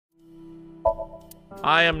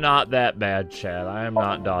I am not that bad, Chad. I am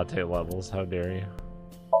not Dante levels. How dare you?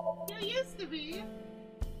 You used to be.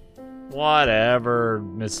 Whatever,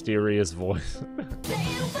 mysterious voice.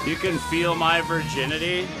 You can feel my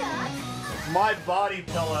virginity? My body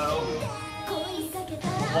pillow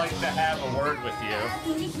would like to have a word with you.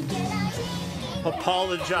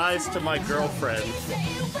 Apologize to my girlfriend.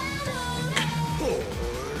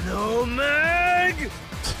 No, Meg!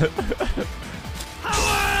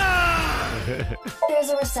 There's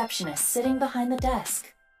a receptionist sitting behind the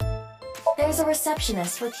desk. There's a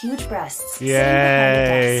receptionist with huge breasts sitting behind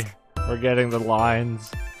the Yay! desk. We're getting the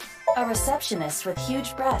lines. A receptionist with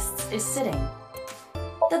huge breasts is sitting.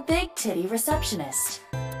 The big titty receptionist.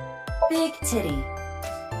 Big titty.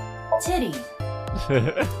 Titty.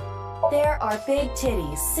 There are big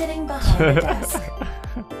titties sitting behind the desk.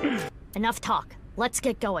 Enough talk. Let's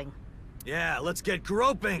get going. Yeah, let's get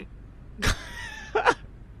groping.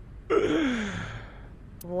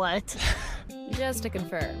 What? Just to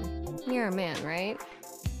confirm, you're a man, right?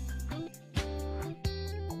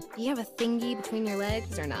 You have a thingy between your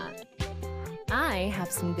legs or not? I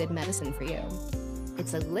have some good medicine for you.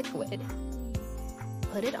 It's a liquid.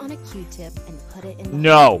 Put it on a Q-tip and put it in the...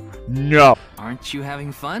 No! No! Aren't you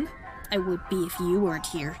having fun? I would be if you weren't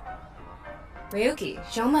here. Ryuki,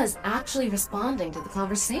 Shoma is actually responding to the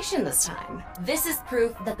conversation this time. This is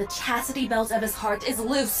proof that the chastity belt of his heart is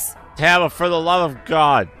loose. Tama, for the love of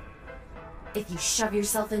God! If you shove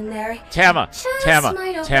yourself in there, Tama! just Tama!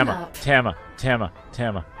 might open Tama! up. Tama! Tama!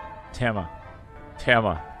 Tama! Tama!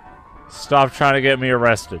 Tama! Stop trying to get me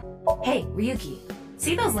arrested. Hey, Ryuki,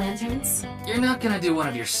 see those lanterns? You're not gonna do one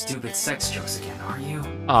of your stupid sex jokes again, are you?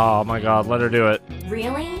 Oh my god, let her do it.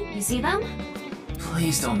 Really? You see them?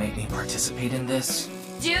 Please don't make me participate in this.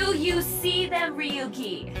 Do you see them,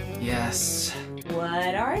 Ryuki? Yes.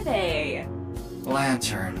 What are they?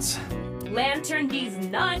 Lanterns. Lantern these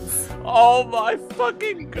nuts? Oh my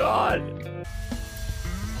fucking god!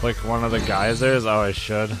 Like one of the geysers? Oh, I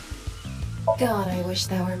should. God, I wish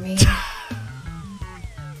that were me.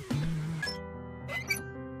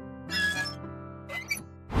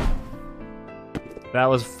 That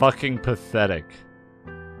was fucking pathetic.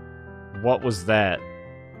 What was that?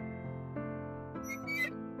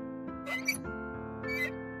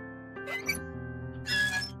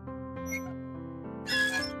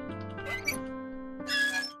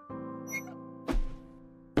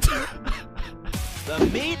 The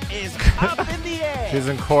meat is up in the air. She's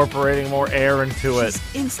incorporating more air into it.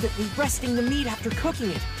 She's instantly resting the meat after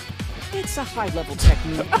cooking it. It's a high-level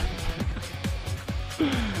technique.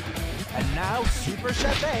 And now Super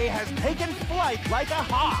Chef A has taken flight like a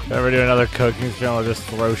hawk. Ever do another cooking channel, just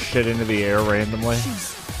throw shit into the air randomly?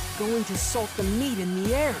 She's going to salt the meat in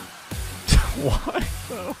the air. What?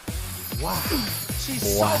 Wow.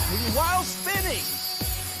 She's Wow. salting while spinning.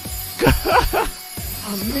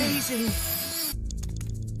 Amazing.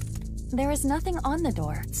 There is nothing on the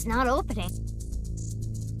door. It's not opening.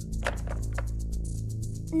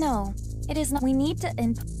 No, it is not. We need to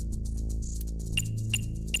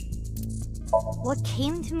What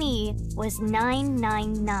came to me was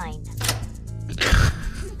 999.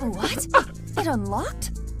 What? It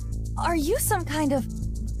unlocked? Are you some kind of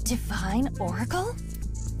divine oracle?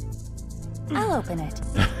 I'll open it.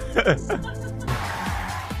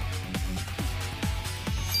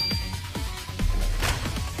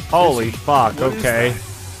 Holy fuck, okay.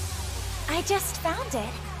 I just found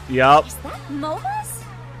it. Yup. Is that Moma's?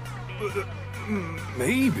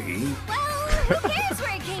 Maybe. Well, who cares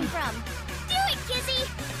where it came from? Do it, Kizzy!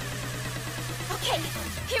 Okay,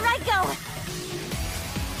 here I go.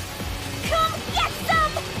 Come get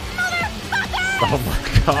some, motherfucker! Oh my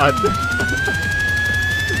god.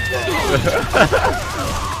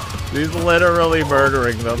 He's literally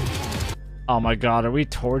murdering them. Oh my god, are we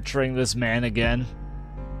torturing this man again?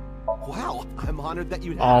 Wow, I'm honored that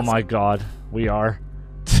you'd ask. Oh my god, we are.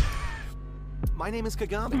 My name is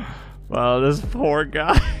Kagami. Well, this poor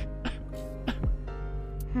guy.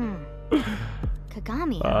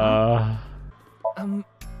 Kagami,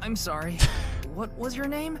 I'm sorry. What was your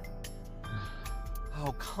name?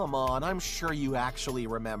 Oh, come on. I'm sure you actually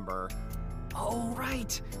remember. Oh,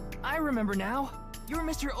 right. I remember now. You're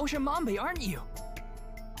Mr. Oshamambe, aren't you?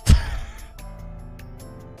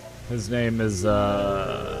 His name is,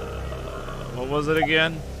 what was it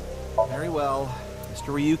again? Very well.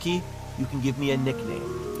 Mr. Ryuki, you can give me a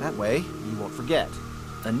nickname. That way, you won't forget.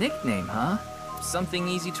 A nickname, huh? Something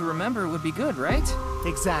easy to remember would be good, right?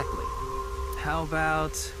 Exactly. How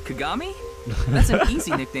about Kagami? That's an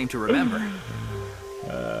easy nickname to remember.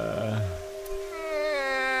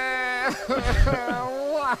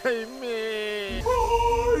 Why me?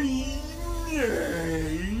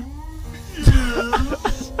 name is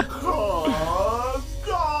Kagami.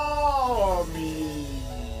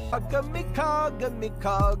 Kagami, Kagami,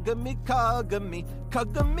 Kagami, Kagami,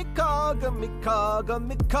 Kagami, Kagami,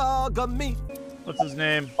 Kagami, Kagami. What's his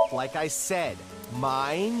name? Like I said,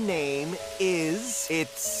 my name is...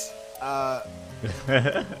 Oh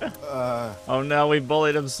no, we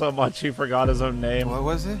bullied him so much he forgot his own name. What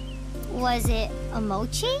was it? Was it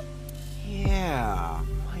Omochi? Yeah,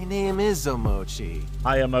 my name is Omochi.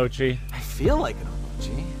 Hi, Omochi. I feel like an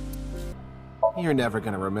Omochi. You're never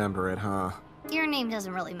gonna remember it, huh? Your name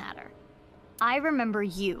doesn't really matter. I remember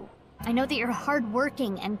you. I know that you're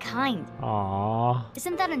hardworking and kind. Aww.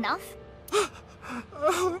 Isn't that enough?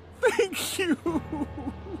 Oh, thank you.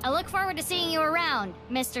 I look forward to seeing you around,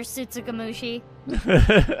 Mr. Sutsugamushi.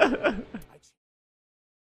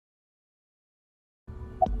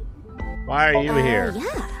 Why are you here?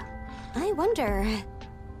 Yeah. I wonder...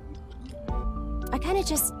 I kinda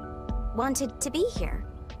just wanted to be here.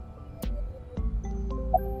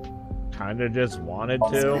 Kinda just wanted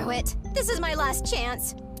to. Screw it. This is my last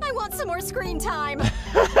chance. I want some more screen time.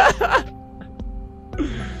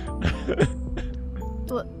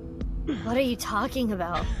 What are you talking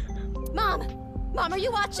about? Mom! Mom, are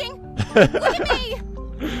you watching? Look at me!